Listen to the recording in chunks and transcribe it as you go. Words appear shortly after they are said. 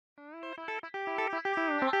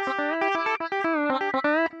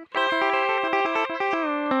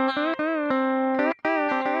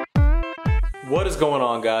What is going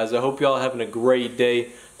on, guys? I hope y'all are having a great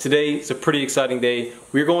day. Today is a pretty exciting day.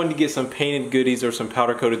 We're going to get some painted goodies, or some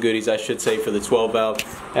powder coated goodies I should say, for the 12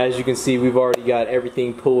 valve. As you can see, we've already got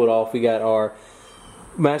everything pulled off. We got our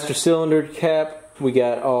master cylinder cap, we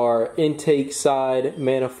got our intake side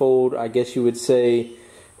manifold, I guess you would say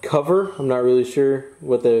cover. I'm not really sure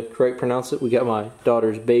what the correct pronounce it. We got my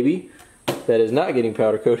daughter's baby that is not getting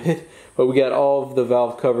powder coated, but we got all of the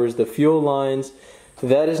valve covers, the fuel lines.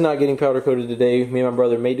 That is not getting powder coated today. Me and my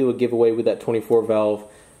brother may do a giveaway with that 24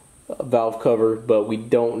 valve cover, but we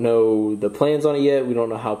don't know the plans on it yet. We don't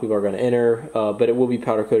know how people are going to enter, but it will be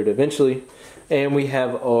powder coated eventually. And we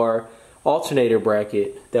have our alternator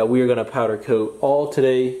bracket that we are going to powder coat all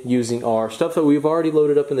today using our stuff that we've already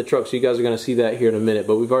loaded up in the truck. So you guys are going to see that here in a minute,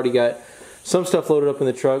 but we've already got some stuff loaded up in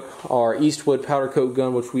the truck. Our Eastwood powder coat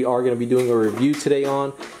gun, which we are going to be doing a review today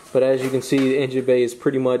on. But as you can see, the engine bay is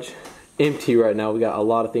pretty much empty right now. We got a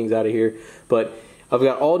lot of things out of here, but I've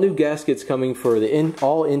got all new gaskets coming for the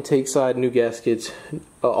all intake side, new gaskets,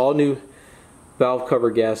 all new valve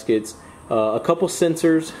cover gaskets, a couple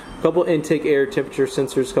sensors, a couple intake air temperature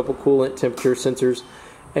sensors, a couple coolant temperature sensors,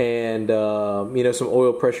 and you know, some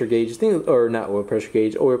oil pressure gauge thing, or not oil pressure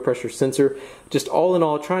gauge, oil pressure sensor. Just all in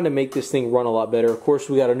all, trying to make this thing run a lot better. Of course,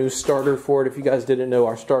 we got a new starter for it. If you guys didn't know,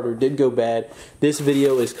 our starter did go bad. This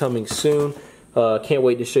video is coming soon. Can't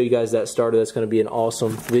wait to show you guys that starter. That's going to be an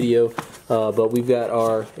awesome video. But we've got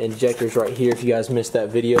our injectors right here if you guys missed that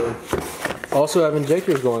video. Also have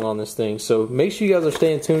injectors going on this thing. So make sure you guys are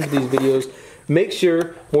staying tuned to these videos. Make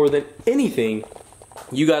sure, more than anything,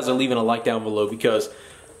 you guys are leaving a like down below, because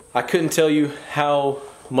I couldn't tell you how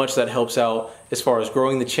much that helps out as far as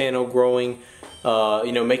growing the channel, growing,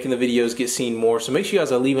 you know, making the videos get seen more. So make sure you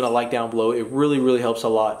guys are leaving a like down below. It really helps a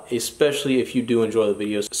lot, especially if you do enjoy the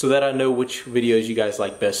videos, so that I know which videos you guys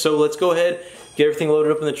like best. So let's go ahead, get everything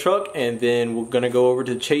loaded up in the truck, and then we're gonna go over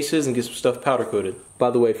to the chases and get some stuff powder coated. By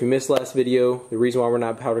the way, if you missed last video, the reason why we're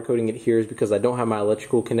not powder coating it here is because I don't have my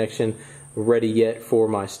electrical connection ready yet for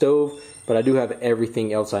my stove, but I do have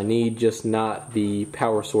everything else I need, just not the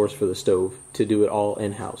power source for the stove to do it all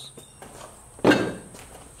in-house.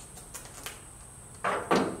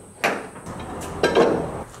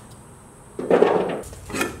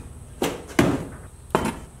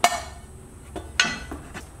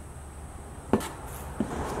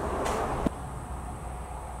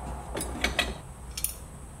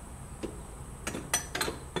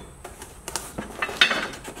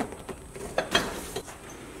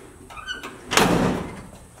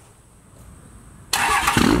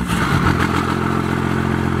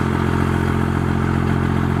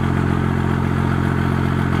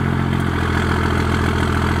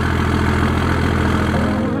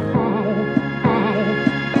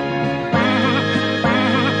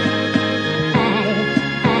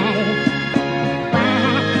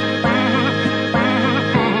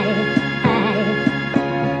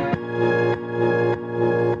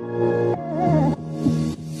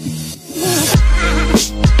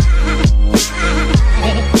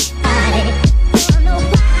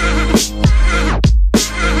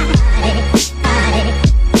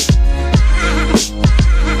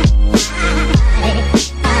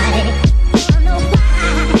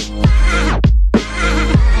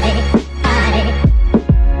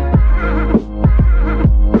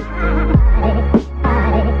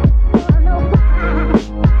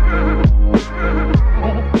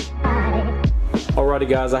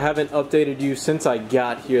 Guys, I haven't updated you since I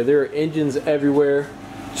got here. There are engines everywhere.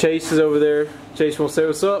 Chase is over there. Chase, want to say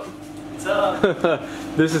what's up? What's up?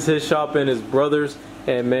 This is his shop and his brother's,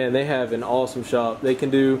 and man, they have an awesome shop. They can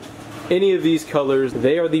do any of these colors.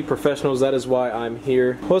 They are the professionals. That is why I'm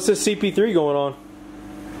here. What's this CP3 going on?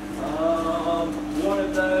 One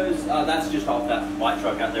of those, that's just off that white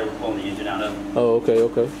truck out there we're pulling the engine out of. Oh,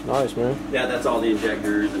 okay. Nice, man. Yeah, that's all the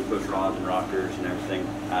injectors and push rods and rockers and everything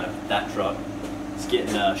out of that truck. It's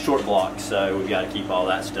getting short blocked, so we've got to keep all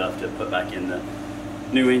that stuff to put back in the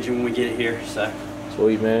new engine when we get it here. So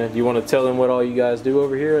sweet, man. Do you want to tell them what all you guys do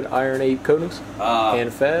over here at Iron 8 Coatings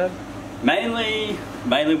and Fab? Mainly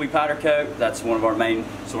we powder coat. That's one of our main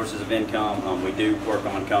sources of income. We do work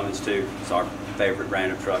on Cummins too. It's our favorite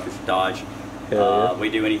brand of truck is Dodge. Yeah.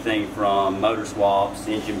 We do anything from motor swaps,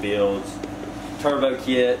 engine builds, turbo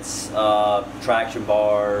kits, traction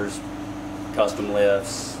bars, custom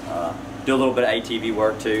lifts. Do a little bit of ATV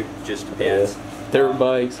work too, just depends. Yeah. Dirt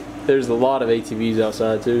bikes. There's a lot of ATVs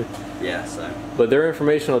outside too. Yeah, so. But their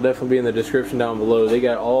information will definitely be in the description down below. They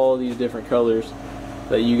got all these different colors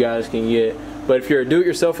that you guys can get. But if you're a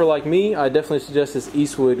do-it-yourselfer like me, I definitely suggest this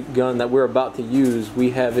Eastwood gun that we're about to use.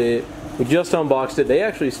 We have it, we just unboxed it. They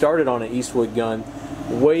actually started on an Eastwood gun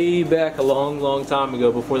way back a long time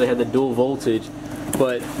ago before they had the dual voltage,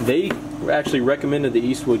 but they actually recommended the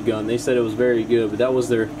Eastwood gun. They said it was very good, but that was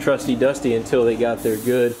their trusty dusty until they got their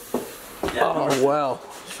good. Yeah, oh wow,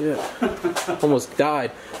 shit, almost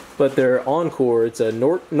died. But their Encore, it's a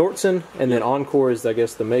Nordson, and then Encore is, I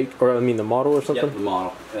guess, the make, or I mean the model or something? Yep, the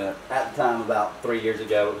model. At the time, about 3 years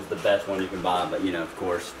ago, it was the best one you can buy, but you know, of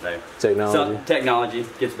course, technology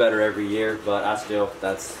gets better every year, but so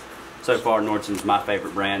far, Nordson's my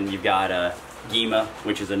favorite brand. You've got Gema,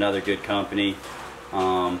 which is another good company.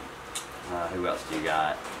 Who else do you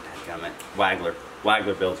got? Wagler.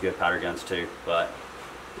 Wagler builds good powder guns too, but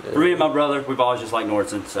for me and my brother, we've always just liked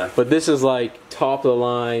Nordson. So. But this is like top of the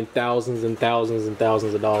line, thousands and thousands and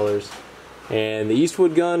thousands of dollars. And the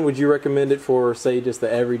Eastwood gun, would you recommend it for, say, just the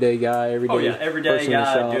everyday guy, everyday? Oh yeah, everyday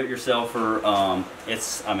guy, do-it-yourselfer.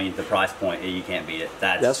 I mean, the price point, you can't beat it.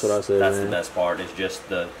 That's what I said. That's the best part. Is just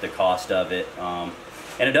the cost of it, and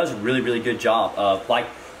it does a really good job.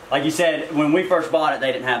 Like you said, when we first bought it,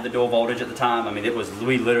 they didn't have the dual voltage at the time. I mean,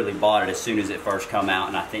 we literally bought it as soon as it first come out,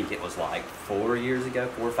 and I think it was like 4 or 5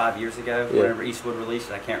 years ago, whenever Eastwood released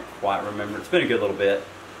it. I can't quite remember. It's been a good little bit.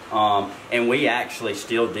 And we actually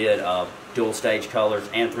still did dual stage colors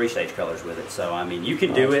and 3-stage colors with it. So I mean, you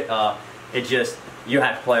can do it. It just, you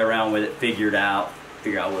have to play around with it, figure out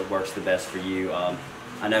what works the best for you.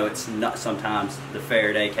 I know it's not, sometimes the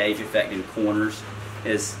Faraday cage effect in corners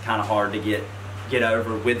is kind of hard to get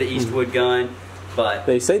over with the Eastwood gun, but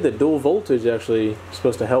they say the dual voltage actually is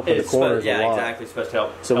supposed to help in the corners a lot. Yeah, exactly. It's supposed to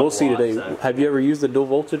help. So we'll see today. So. Have you ever used the dual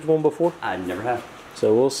voltage one before? I never have.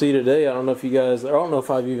 So we'll see today. I don't know if you guys, I don't know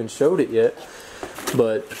if I've even showed it yet,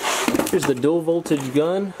 but here's the dual voltage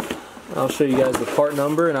gun. I'll show you guys the part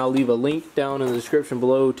number, and I'll leave a link down in the description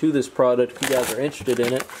below to this product if you guys are interested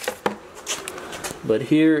in it. But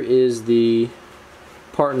here is the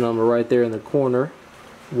part number right there in the corner.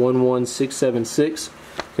 11676.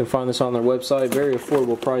 You can find this on their website. Very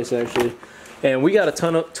affordable price actually. And we got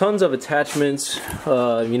tons of attachments.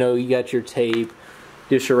 You know, you got your tape,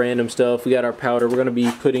 just your random stuff. We got our powder. We're going to be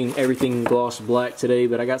putting everything in gloss black today,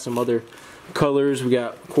 but I got some other colors. We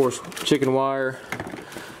got, of course, chicken wire,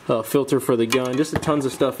 filter for the gun. Just tons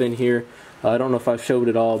of stuff in here. I don't know if I've showed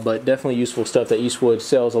it all, but definitely useful stuff that Eastwood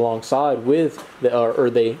sells alongside with, or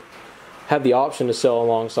they have the option to sell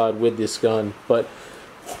alongside with this gun. But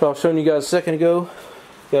I was showing you guys a second ago.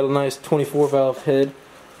 Got a nice 24 valve head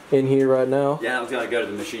in here right now. Yeah, I was going to go to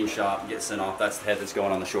the machine shop and get sent off. That's the head that's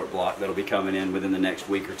going on the short block. That'll be coming in within the next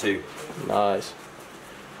week or two. Nice.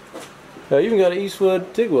 You even got an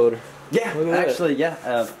Eastwood TIG loader. Yeah, actually,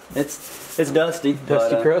 yeah. It's dusty.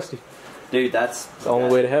 Dusty, crusty. Dude, that's the only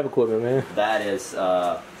way to have equipment, man. That is,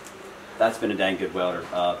 that's been a dang good welder.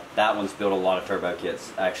 That one's built a lot of turbo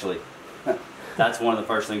kits, actually. That's one of the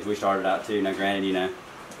first things we started out to. Now, granted, you know,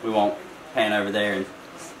 we won't pan over there and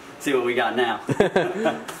see what we got now.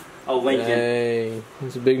 Oh, Lincoln. Hey,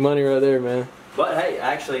 it's big money right there, man. But hey,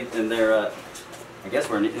 actually, and they're, I guess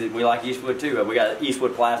we like Eastwood too. We got an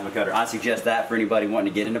Eastwood plasma cutter. I suggest that for anybody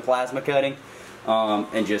wanting to get into plasma cutting,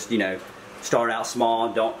 and just, you know, start out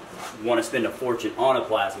small. Don't want to spend a fortune on a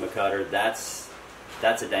plasma cutter. That's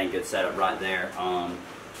a dang good setup right there.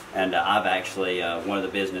 And I've actually, one of the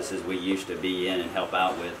businesses we used to be in and help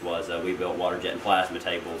out with was we built water jet and plasma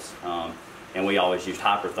tables, and we always used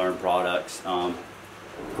Hypertherm products.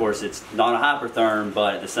 Of course, it's not a Hypertherm,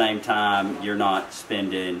 but at the same time, you're not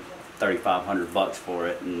spending $3,500 for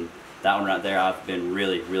it. And that one right there, I've been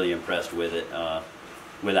really impressed with it,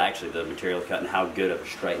 with actually the material cut and how good of a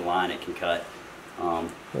straight line it can cut.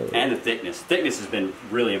 And the thickness. Thickness has been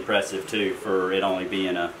really impressive too, for it only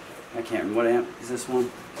being a, I can't remember, what amp is this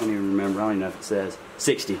one? I don't even remember. I don't even know if it says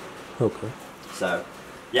 60. Okay. So,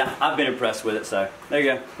 yeah, I've been impressed with it. So there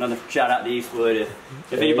you go. Another shout out to Eastwood.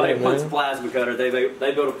 If anybody wants a plasma cutter, they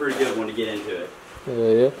built a pretty good one to get into it.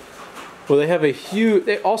 Yeah. Well, they have a huge.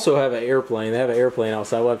 They also have an airplane. They have an airplane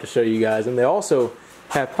outside. We'll have to show you guys. And they also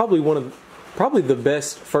have probably the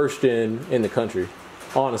best first gen in the country.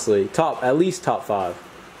 Honestly, at least top 5.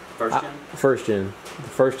 First gen. First gen. The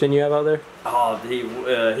first gen you have out there? Oh,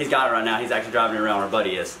 he's got it right now. He's actually driving it around. Our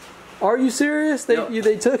buddy is. Are you serious? They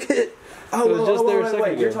took it?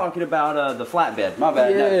 Wait, you're talking about the flatbed. My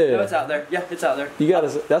bad. Yeah. No, it's out there. Yeah, it's out there. You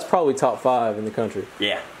got that's probably top 5 in the country.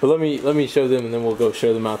 Yeah. But let me show them, and then we'll go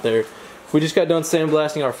show them out there. We just got done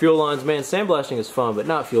sandblasting our fuel lines. Man, sandblasting is fun, but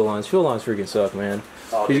not fuel lines. Fuel lines freaking suck, man.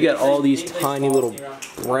 Oh, you got all these tiny little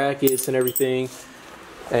brackets and everything,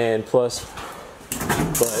 and plus,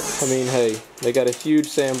 but I mean, hey, they got a huge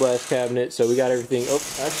sandblast cabinet, so we got everything. Oh,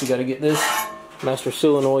 I actually got to get this master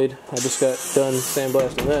solenoid. I just got done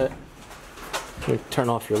sandblasting that. Let me turn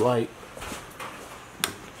off your light.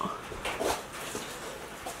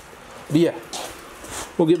 But yeah,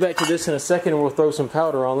 we'll get back to this in a second and we'll throw some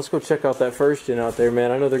powder on. Let's go check out that first gen out there,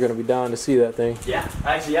 man. I know they're going to be dying to see that thing. Yeah,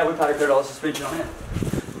 actually, yeah, we powder coated all the suspension on it.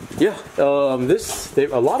 Yeah,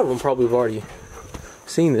 a lot of them probably have already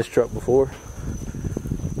seen this truck before.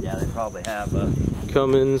 Yeah, they probably have.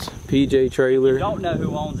 Cummins, PJ trailer. Don't know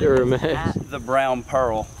who owns it. Duramax. At the Brown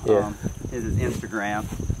Pearl. Yeah. Is his Instagram,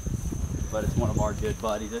 but it's one of our good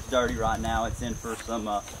buddies. It's dirty right now. It's in for some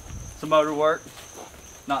motor work.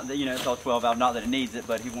 Not that, you know, it's all 12 valve. Not that it needs it,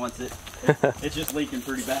 but he wants it. It's just leaking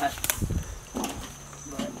pretty bad.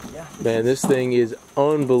 But, yeah. Man, this thing is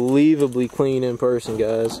unbelievably clean in person,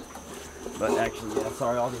 guys. But actually, yeah,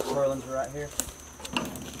 sorry, all these purlins are right here.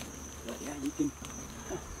 But yeah, you can.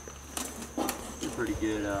 Pretty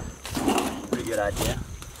good idea.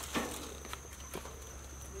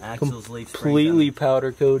 Axles, leaf springs. Completely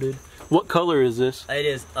powder coated. What color is this? It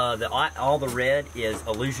is all the red is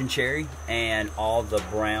illusion cherry, and all the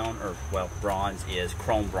brown, or well, bronze is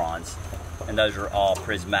chrome bronze, and those are all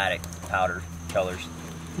prismatic powder colors.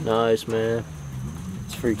 Nice, man.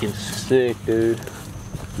 It's freaking sick, dude.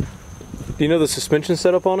 Do you know the suspension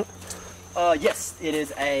setup on it? Yes, it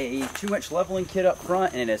is a 2-inch leveling kit up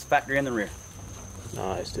front, and it is factory in the rear.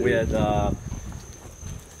 Nice, dude. With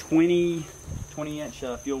 20-inch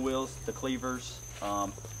fuel wheels, the cleavers.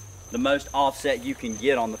 The most offset you can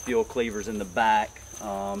get on the fuel cleavers in the back,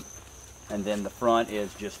 and then the front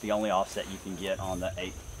is just the only offset you can get on the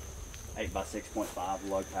 8x6.5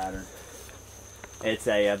 lug pattern. It's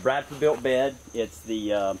a Bradford built bed. It's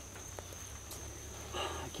the I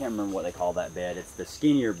can't remember what they call that bed. It's the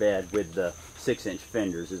skinnier bed with the 6-inch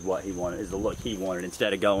fenders is what he wanted, is the look he wanted,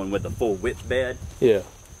 instead of going with the full width bed. Yeah.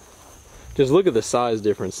 Just look at the size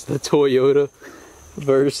difference. The Toyota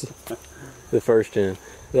versus the first gen.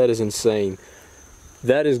 That is insane.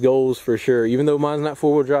 That is goals for sure. Even though mine's not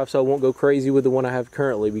 4-wheel drive, so I won't go crazy with the one I have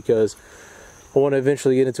currently, because I want to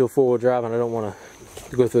eventually get into a 4-wheel drive and I don't want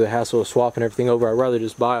to go through the hassle of swapping everything over. I'd rather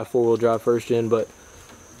just buy a 4-wheel drive first gen, but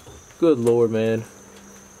good lord, man.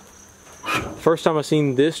 First time I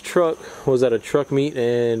seen this truck was at a truck meet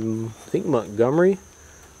in, I think, Montgomery.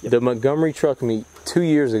 Yep. The Montgomery truck meet 2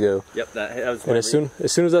 years ago. Yep, that was. And as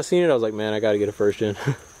soon as I seen it, I was like, man, I got to get a first gen.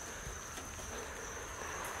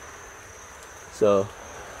 So,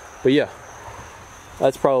 but yeah,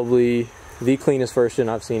 that's probably the cleanest first gen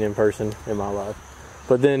I've seen in person in my life.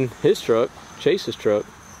 But then his truck, Chase's truck,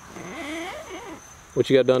 what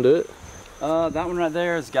you got done to it? That one right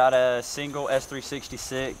there has got a single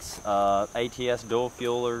S366, ATS dual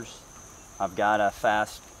fuelers. I've got a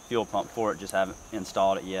fast fuel pump for it, just haven't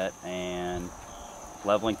installed it yet, and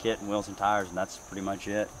leveling kit and wheels and tires, and that's pretty much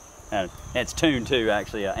it. And it's tuned too,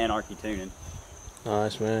 actually, Anarchy tuning.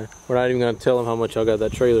 Nice, man. We're not even going to tell him how much I got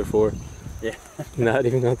that trailer for. Yeah. Not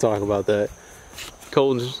even going to talk about that.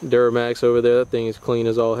 Colton's Duramax over there, that thing is clean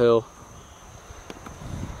as all hell.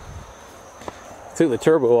 Took the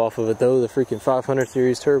turbo off of it though, the freaking 500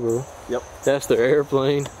 series turbo. Yep. That's their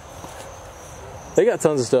airplane. They got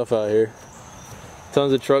tons of stuff out here.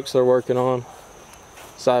 Tons of trucks they're working on.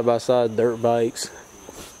 Side-by-side dirt bikes.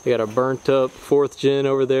 They got a burnt up 4th gen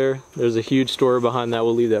over there. There's a huge story behind that.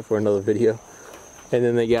 We'll leave that for another video. And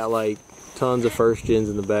then they got like tons of 1st gens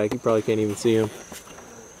in the back. You probably can't even see them.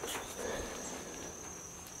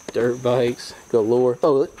 Dirt bikes galore.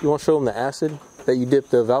 Oh, you want to show them the acid that you dip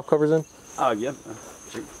the valve covers in? Oh, yep.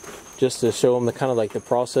 Just to show them the kind of like the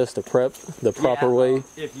process, the prep, the proper way.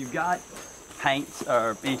 If you've got paint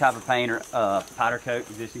or any type of paint or powder coat,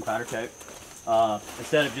 existing powder coat,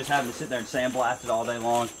 instead of just having to sit there and sandblast it all day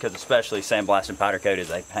long, because especially sandblasting powder coat is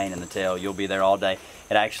a pain in the tail. You'll be there all day.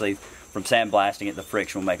 It actually, from sandblasting it, the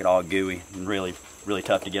friction will make it all gooey and really, really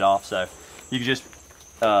tough to get off. So you can just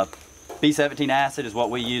B17 acid is what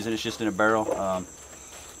we use, and it's just in a barrel.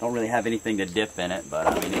 Don't really have anything to dip in it, but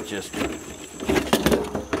I mean, it's just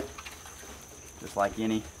like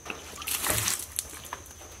any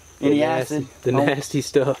acid. The nasty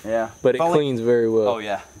stuff. Yeah. But it cleans very well. Oh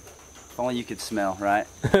yeah. If only you could smell, right?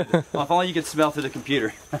 Well, if only you could smell through the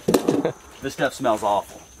computer. This stuff smells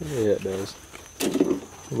awful. Yeah, it does.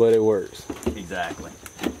 But it works. Exactly.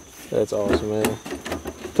 That's awesome, man.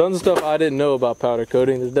 Tons of stuff I didn't know about powder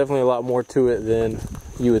coating. There's definitely a lot more to it than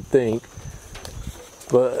you would think.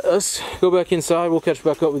 But let's go back inside. We'll catch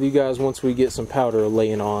back up with you guys once we get some powder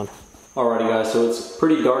laying on. Alrighty guys, so it's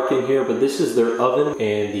pretty dark in here, but this is their oven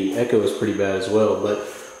and the echo is pretty bad as well. But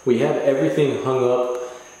we have everything hung up.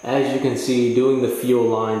 As you can see, doing the fuel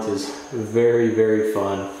lines is very, very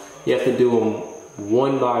fun. You have to do them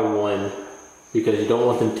one by one because you don't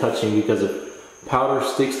want them touching, because if powder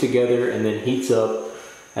sticks together and then heats up,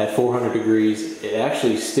 at 400 degrees, it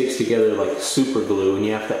actually sticks together like super glue, and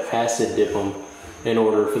you have to acid dip them in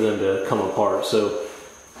order for them to come apart. So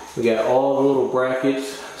we got all the little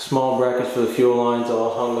brackets, small brackets for the fuel lines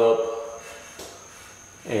all hung up,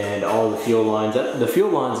 and all the fuel lines. The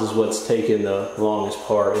fuel lines is what's taking the longest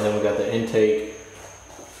part, and then we got the intake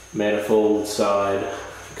manifold side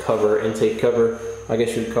cover, intake cover, I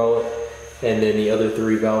guess you'd call it, and then the other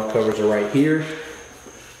 3 valve covers are right here.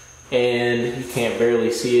 And you can't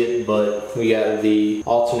barely see it, but we got the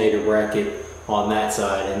alternator bracket on that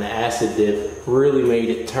side, and the acid dip really made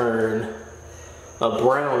it turn a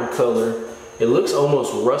brown color. It looks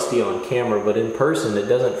almost rusty on camera, but in person it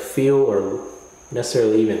doesn't feel or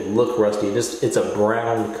necessarily even look rusty. It's a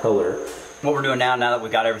brown color. What we're doing now that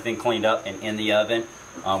we've got everything cleaned up and in the oven,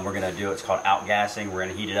 we're gonna do what's called outgassing. We're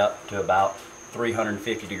gonna heat it up to about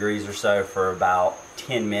 350 degrees or so for about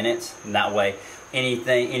 10 minutes. And that way, any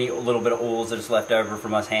little bit of oils that is left over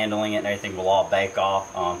from us handling it and everything will all bake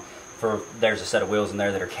off. There's a set of wheels in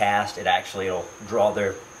there that are cast. It'll draw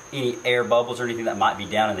any air bubbles or anything that might be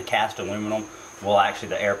down in the cast aluminum.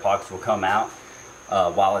 The air pockets will come out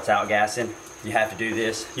while it's outgassing. You have to do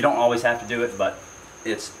this. You don't always have to do it, but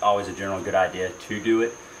it's always a general good idea to do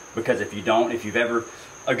it, because if you don't,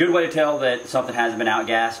 a good way to tell that something hasn't been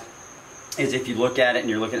outgassed is if you look at it and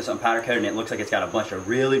you're looking at something powder coated and it looks like it's got a bunch of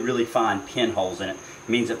really, really fine pinholes in it. It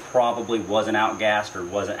means it probably wasn't outgassed or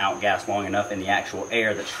wasn't outgassed long enough, and the actual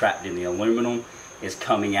air that's trapped in the aluminum is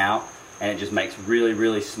coming out, and it just makes really,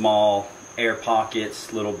 really small air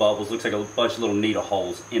pockets, little bubbles. Looks like a bunch of little needle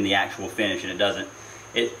holes in the actual finish, and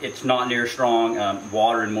it's not near strong.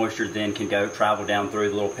 Water and moisture then can travel down through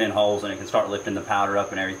the little pinholes, and it can start lifting the powder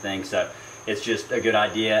up and everything. So it's just a good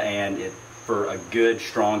idea, and for a good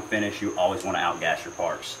strong finish, you always want to outgas your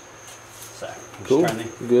parts. So cool. Turn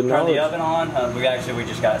the oven on. We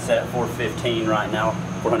just got it set at 415 right now,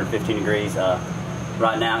 415 degrees.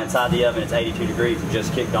 Right now inside the oven it's 82 degrees. It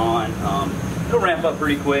just kicked on. It'll ramp up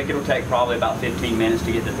pretty quick. It'll take probably about 15 minutes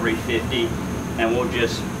to get to 350. And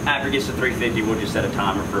after it gets to 350, we'll just set a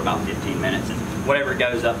timer for about 15 minutes. And whatever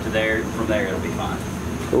goes up to there, from there, it'll be fine.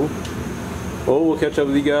 Cool. Well, we'll catch up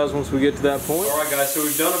with you guys once we get to that point. All right, guys, so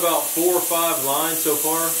we've done about 4 or 5 lines so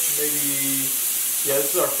far. Yeah,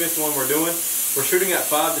 this is our 5th one we're doing. We're shooting at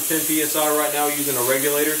 5 to 10 PSI right now using a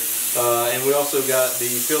regulator. And we also got the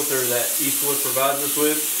filter that Eastwood provides us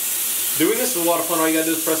with. Doing this is a lot of fun. All you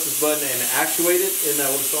gotta do is press this button and actuate it. Isn't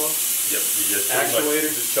that what it's called? Yep, you just actuator.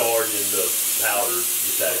 The charge and the powder,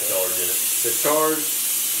 just add a charge in it. The charge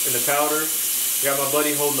and the powder. I got my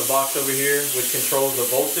buddy holding the box over here, which controls the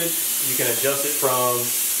voltage. You can adjust it from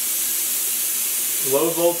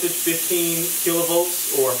low voltage, 15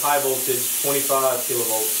 kilovolts, or high voltage, 25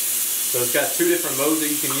 kilovolts. So it's got 2 different modes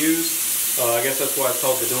that you can use. I guess that's why it's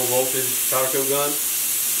called the dual voltage powder coat gun.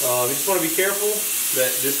 You just want to be careful that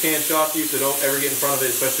this can shock you, so don't ever get in front of it,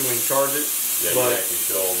 especially when you charge it. Yeah, you can actually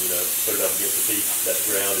show them, put it up against the piece that's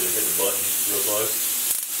grounded and hit the button real close.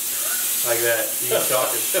 Like that. You can shock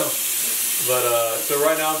yourself. But so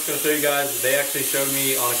right now I'm just going to show you guys. They actually showed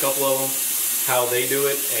me on a couple of them how they do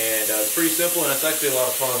it, and it's pretty simple, and it's actually a lot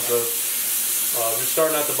of fun. So just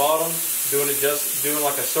starting at the bottom, doing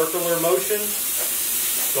like a circular motion,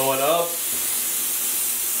 going up,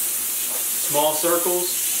 small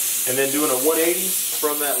circles, and then doing a 180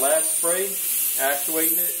 from that last spray,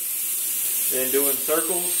 actuating it, then doing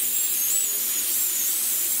circles.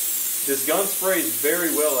 This gun sprays very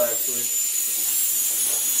well, actually.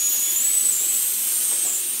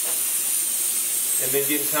 And then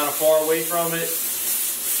getting kind of far away from it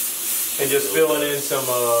and just filling in some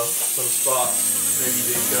spots maybe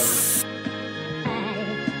you didn't cover.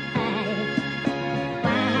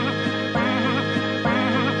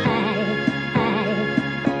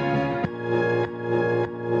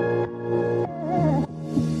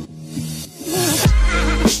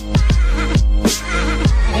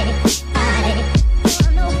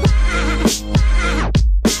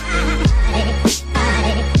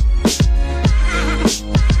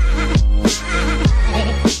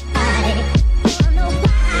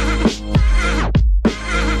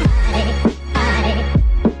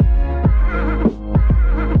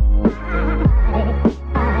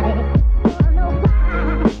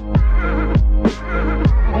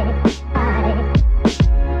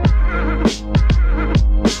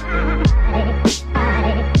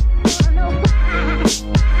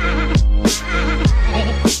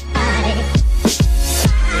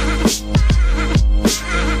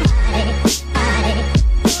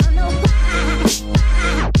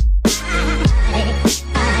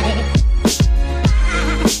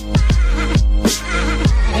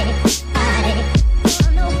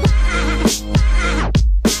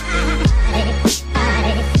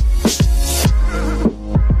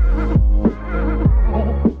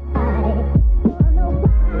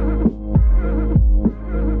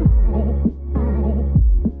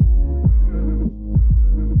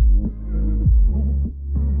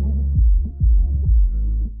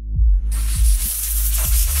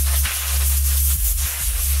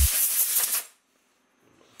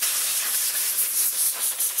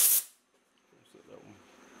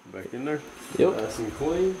 Back in there. Yep. Nice and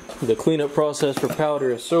clean. The cleanup process for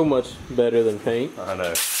powder is so much better than paint. I know.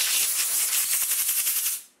 And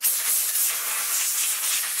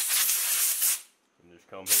just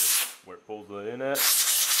come here where it pulls it in at.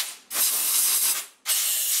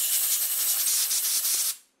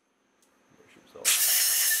 Brush yourself.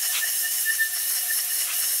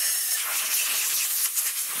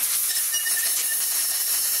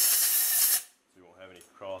 So you won't have any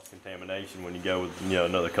cross contamination when you go with, you know,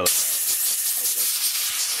 another color.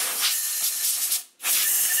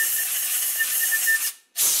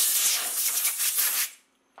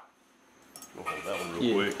 We'll hold that one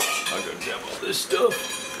real quick. I'll go grab all this stuff.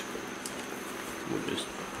 We'll just.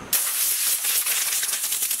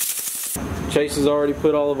 Chase has already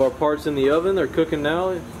put all of our parts in the oven. They're cooking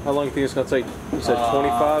now. How long do you think it's going to take? You said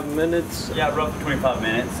 25 minutes? Yeah, roughly 25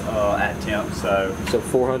 minutes at temp. So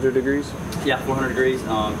 400 degrees? Yeah, 400 degrees.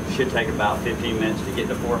 Should take about 15 minutes to get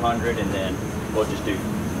to 400, and then we'll do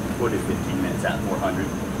 15 minutes at 400.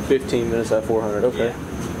 15 minutes at 400, okay.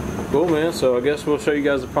 Yeah. Cool, man. So I guess we'll show you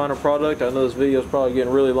guys the final product. I know this video is probably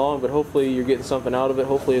getting really long, but hopefully you're getting something out of it.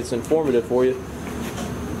 Hopefully it's informative for you.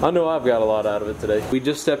 I know I've got a lot out of it today. We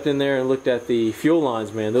just stepped in there and looked at the fuel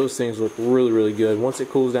lines, man. Those things look really, really good. Once it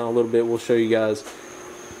cools down a little bit, we'll show you guys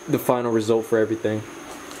the final result for everything.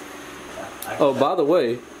 Oh, by the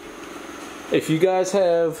way, if you guys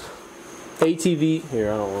have ATV,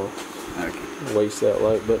 here, I don't want to waste that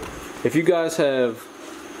light, but if you guys have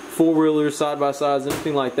four-wheelers, side-by-sides,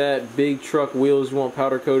 anything like that, big truck wheels you want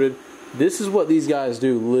powder coated, this is what these guys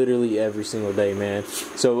do literally every single day, man.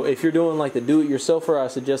 So if you're doing like the do-it-yourselfer, I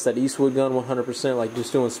suggest that Eastwood gun 100%, like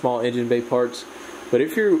just doing small engine bay parts. But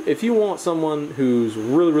if you want someone who's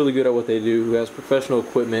really, really good at what they do, who has professional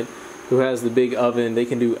equipment, who has the big oven, they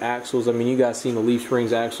can do axles. I mean, you guys seen the Leaf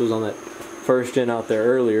Springs axles on that first gen out there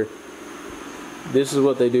earlier. This is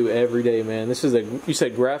what they do every day, man. This is you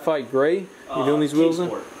said graphite gray? You're doing these wheels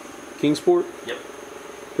in? Kingsport? Yep.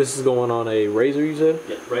 This is going on a Razor, you said?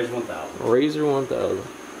 Yep, Razor 1000. Razor 1000.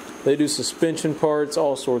 They do suspension parts,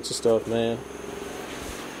 all sorts of stuff, man.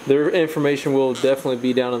 Their information will definitely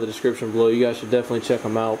be down in the description below. You guys should definitely check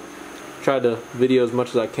them out. Tried to video as much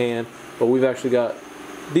as I can, but we've actually got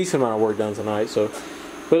a decent amount of work done tonight. But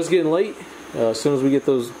it's getting late. As soon as we get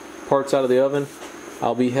those parts out of the oven,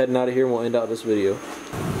 I'll be heading out of here and we'll end out this video.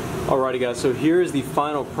 Alrighty guys, so here is the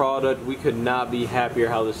final product. We could not be happier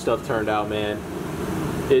how this stuff turned out, man.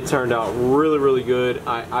 It turned out really, really good.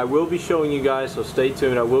 I will be showing you guys, so stay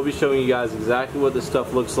tuned. I will be showing you guys exactly what this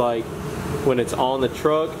stuff looks like when it's on the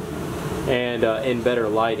truck and in better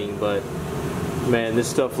lighting. But man, this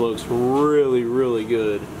stuff looks really, really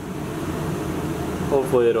good.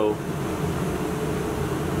 Hopefully it'll...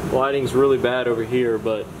 Lighting's really bad over here,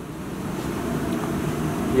 but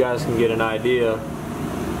you guys can get an idea.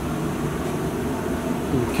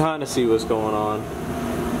 You can kind of see what's going on.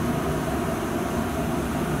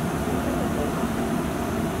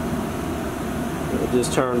 It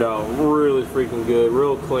just turned out really freaking good,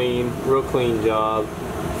 real clean job.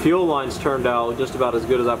 Fuel lines turned out just about as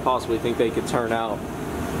good as I possibly think they could turn out.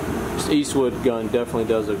 This Eastwood gun definitely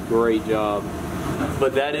does a great job.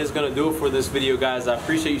 But that is going to do it for this video, guys. I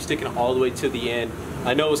appreciate you sticking all the way to the end.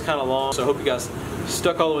 I know it was kind of long, so I hope you guys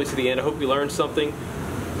stuck all the way to the end. I hope you learned something.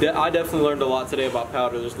 I definitely learned a lot today about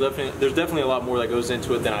powder. There's definitely a lot more that goes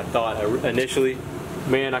into it than I thought initially.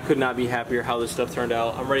 Man, I could not be happier how this stuff turned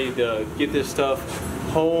out. I'm ready to get this stuff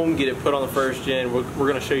home, get it put on the first gen. We're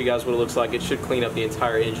going to show you guys what it looks like. It should clean up the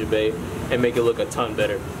entire engine bay and make it look a ton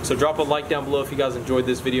better. So drop a like down below if you guys enjoyed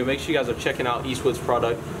this video. Make sure you guys are checking out Eastwood's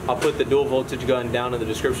product. I'll put the dual voltage gun down in the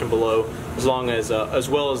description below, as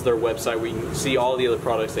well as their website where you can see all the other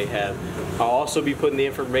products they have. I'll also be putting the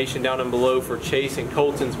information down below for Chase and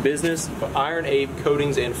Colton's business, Iron Ape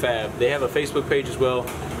Coatings and Fab. They have a Facebook page as well.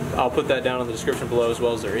 I'll put that down in the description below, as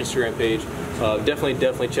well as their Instagram page.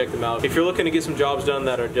 Definitely check them out. If you're looking to get some jobs done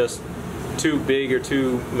that are just too big, or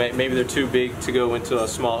maybe they're too big to go into a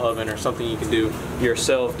small oven or something you can do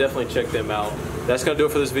yourself, definitely check them out. That's going to do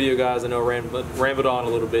it for this video, guys. I know I rambled on a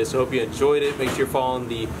little bit, so I hope you enjoyed it. Make sure you're following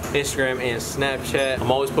the Instagram and Snapchat.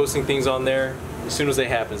 I'm always posting things on there as soon as they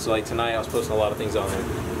happen. So like tonight, I was posting a lot of things on there.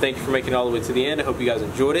 Thank you for making it all the way to the end. I hope you guys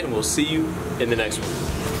enjoyed it, and we'll see you in the next one.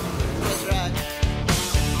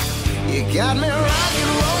 You got me rocking